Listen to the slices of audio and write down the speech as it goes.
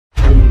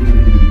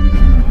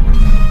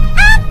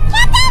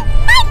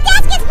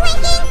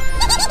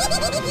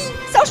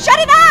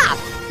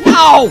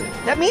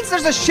That means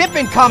there's a ship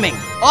incoming!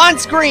 On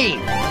screen!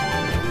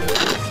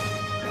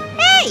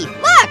 Hey,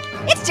 look!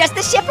 It's just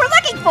the ship we're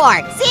looking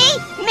for! See?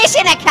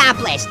 Mission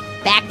accomplished!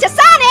 Back to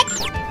Sonic!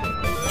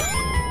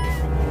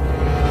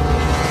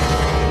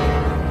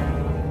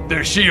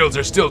 Their shields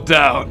are still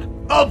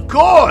down. Of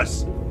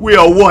course! We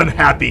are one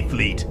happy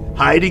fleet,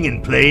 hiding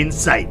in plain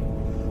sight.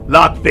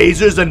 Lock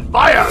phasers and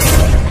fire!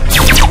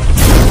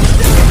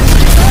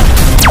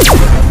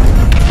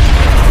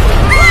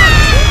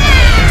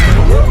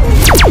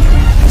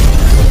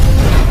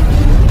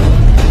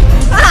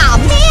 Oh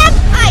man,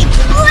 I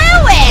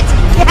blew it!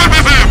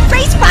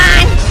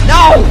 Respawn!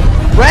 No!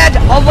 Red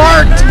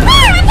alert!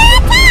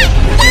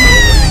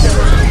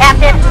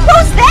 Captain,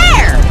 who's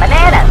there?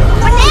 Bananas.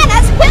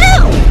 Bananas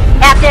who?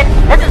 Captain,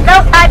 this is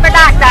no time for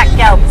knock-knock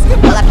jokes.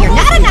 Well, if you're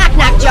not a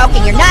knock-knock joke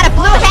and you're not a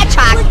blue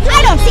hedgehog,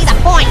 I don't see the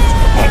point.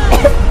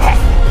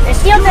 The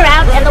shields are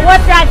out and the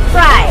warp drive's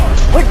fried.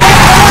 We're dead.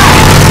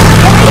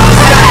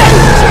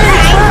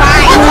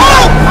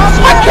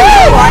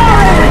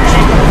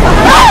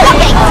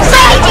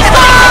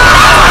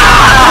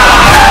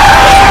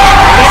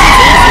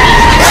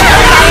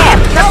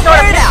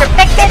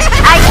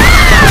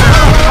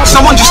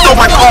 Someone just stole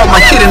my car,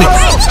 my kid in it.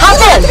 Hop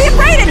in. Don't be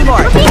afraid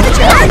anymore. Repeat that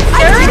you're hurt.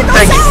 I heard it.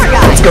 Thank you.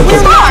 Let's go.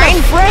 I'm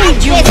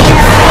afraid you.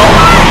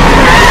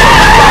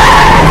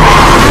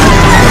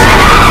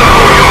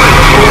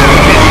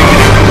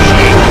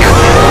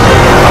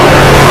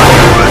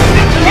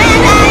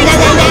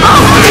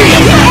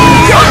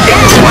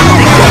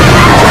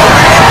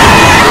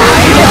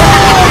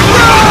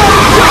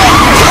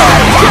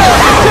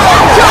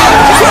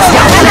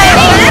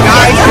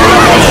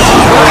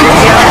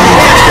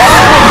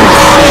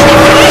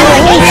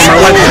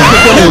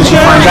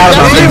 Find out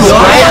about this.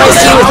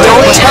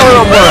 Don't tell her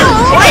a word.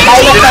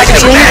 I looked back at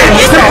Jimmy and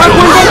Mr. Park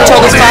one day,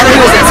 told his father he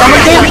was at summer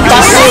camp.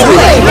 That's so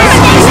weird.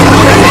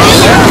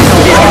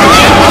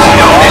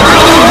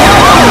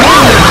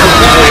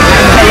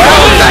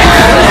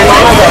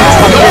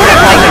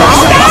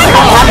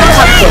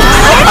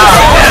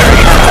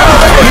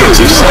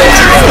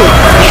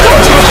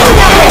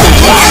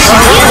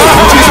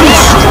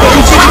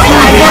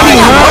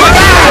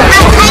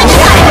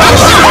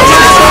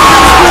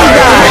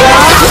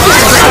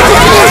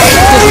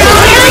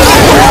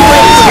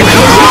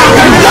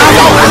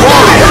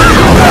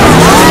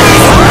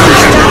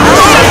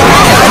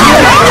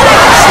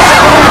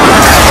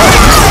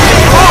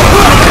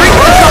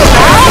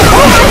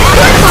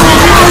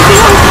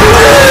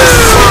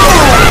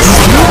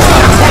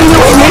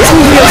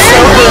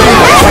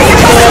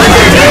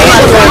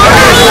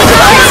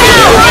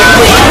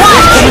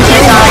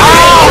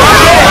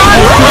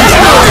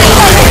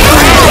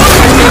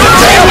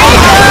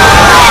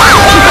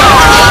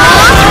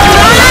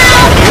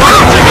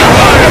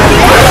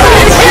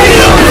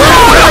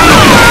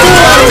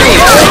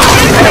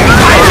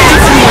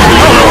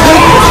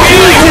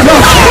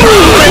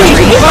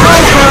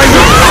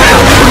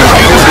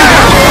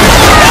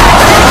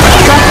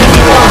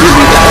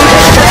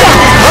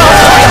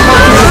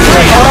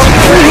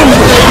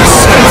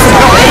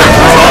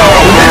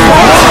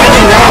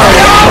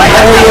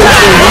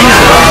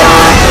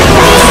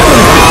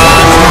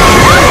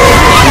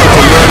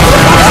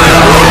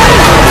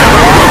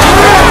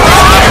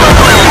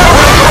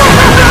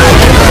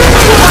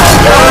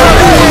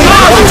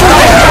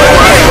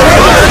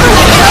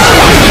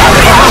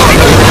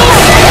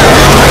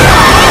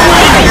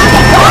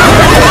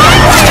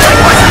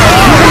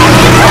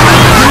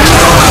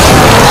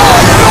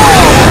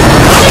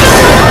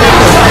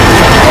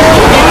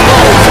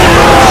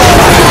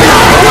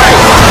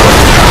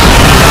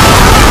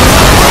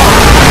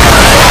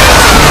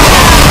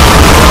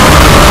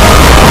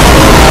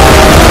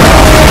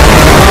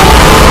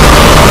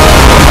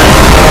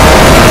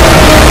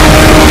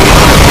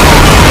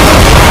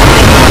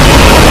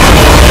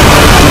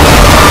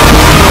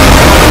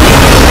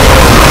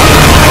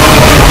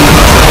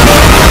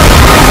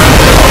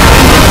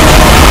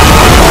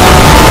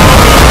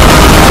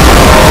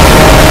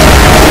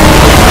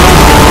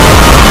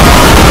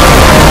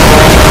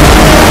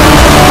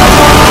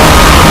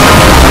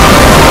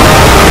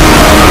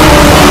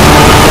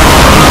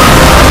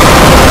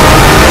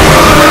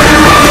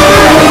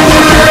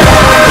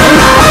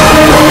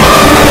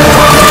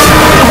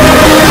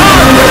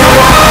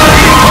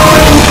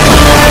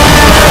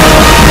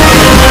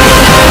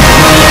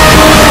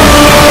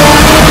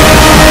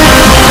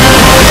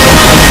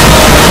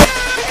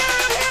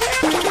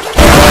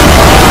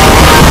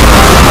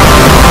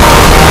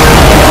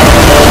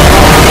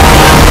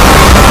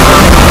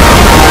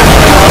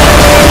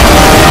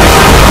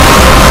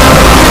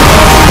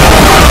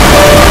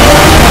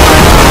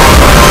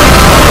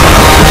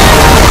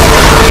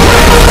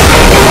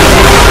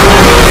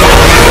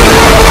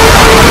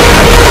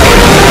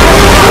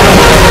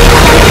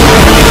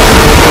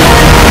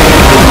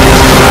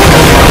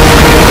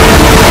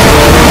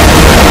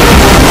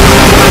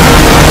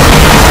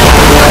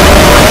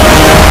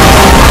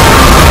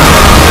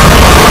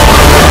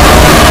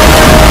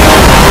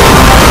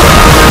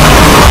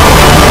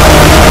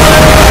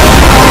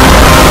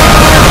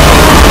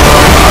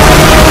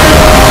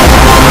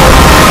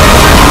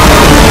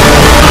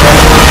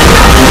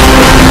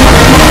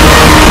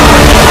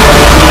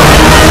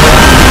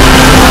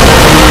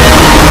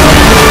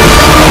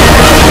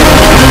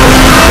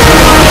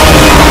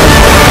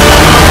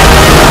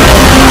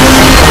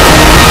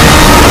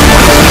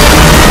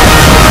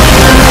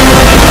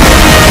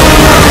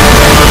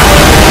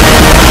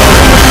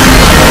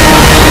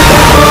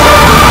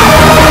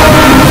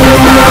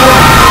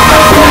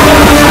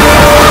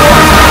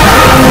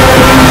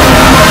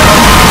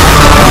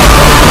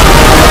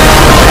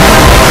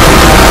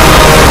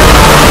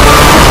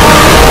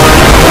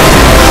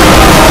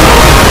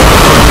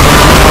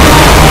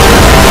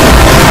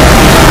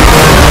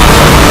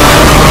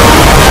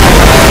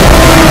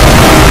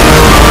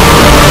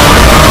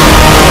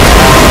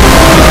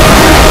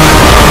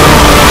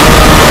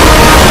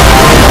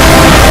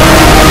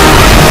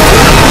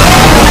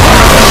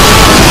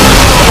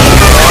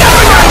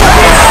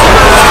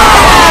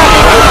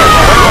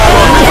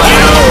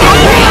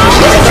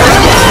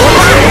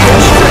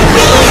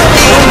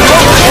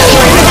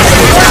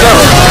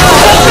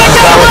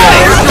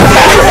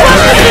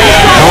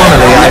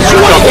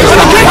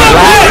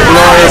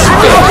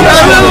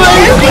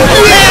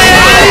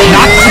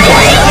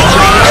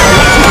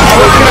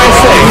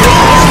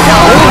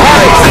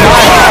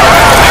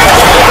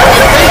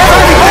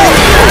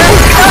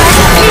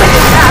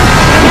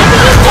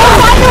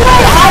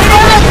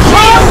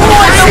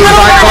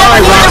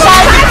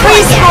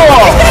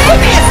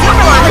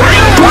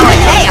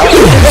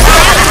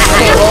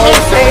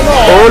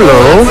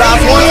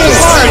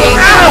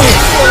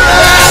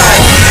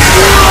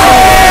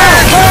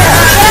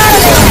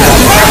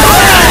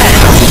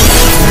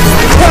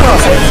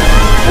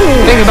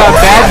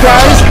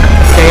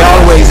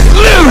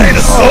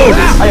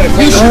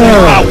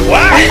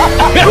 What?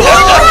 Get us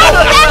out of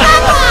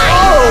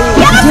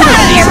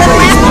here,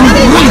 little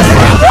asshole!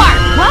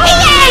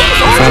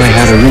 Finally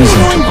had a reason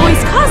to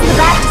voice caused the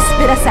bat to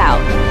spit us out.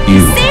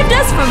 You. Saved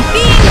us from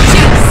being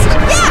juiced.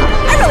 Yeah,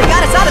 I really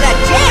got us out of that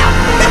jam.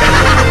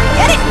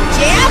 Get it,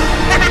 jam?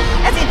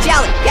 As in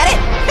jelly, get it?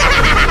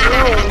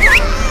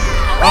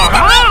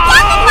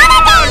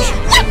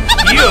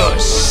 You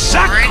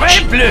sacre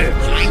bleu!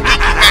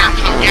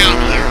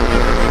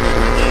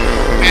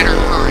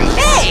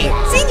 Hey,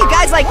 seeing you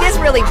guys like this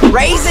really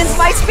raisins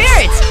my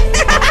spirits.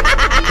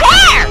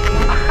 There!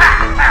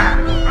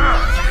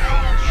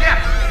 Ship,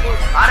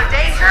 out of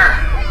danger.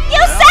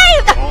 You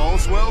saved!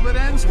 All's well that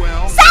ends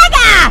well.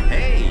 Sega!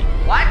 Hey,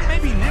 What?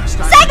 maybe next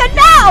time. Sega,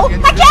 no!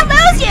 I can't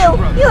lose you!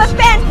 You have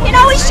been, and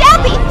always shall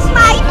be,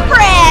 my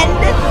friend!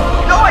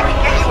 You know I can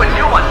get you a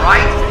new one,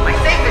 right? I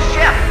saved the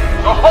ship.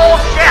 The whole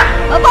ship.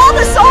 Of all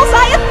the souls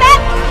I have met,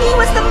 he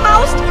was the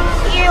most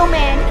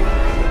human.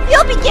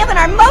 You'll be given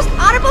our most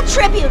honorable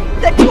tribute,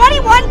 the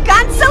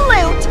 21-gun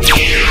salute!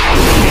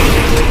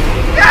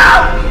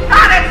 No!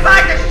 Not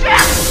inside the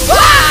ship!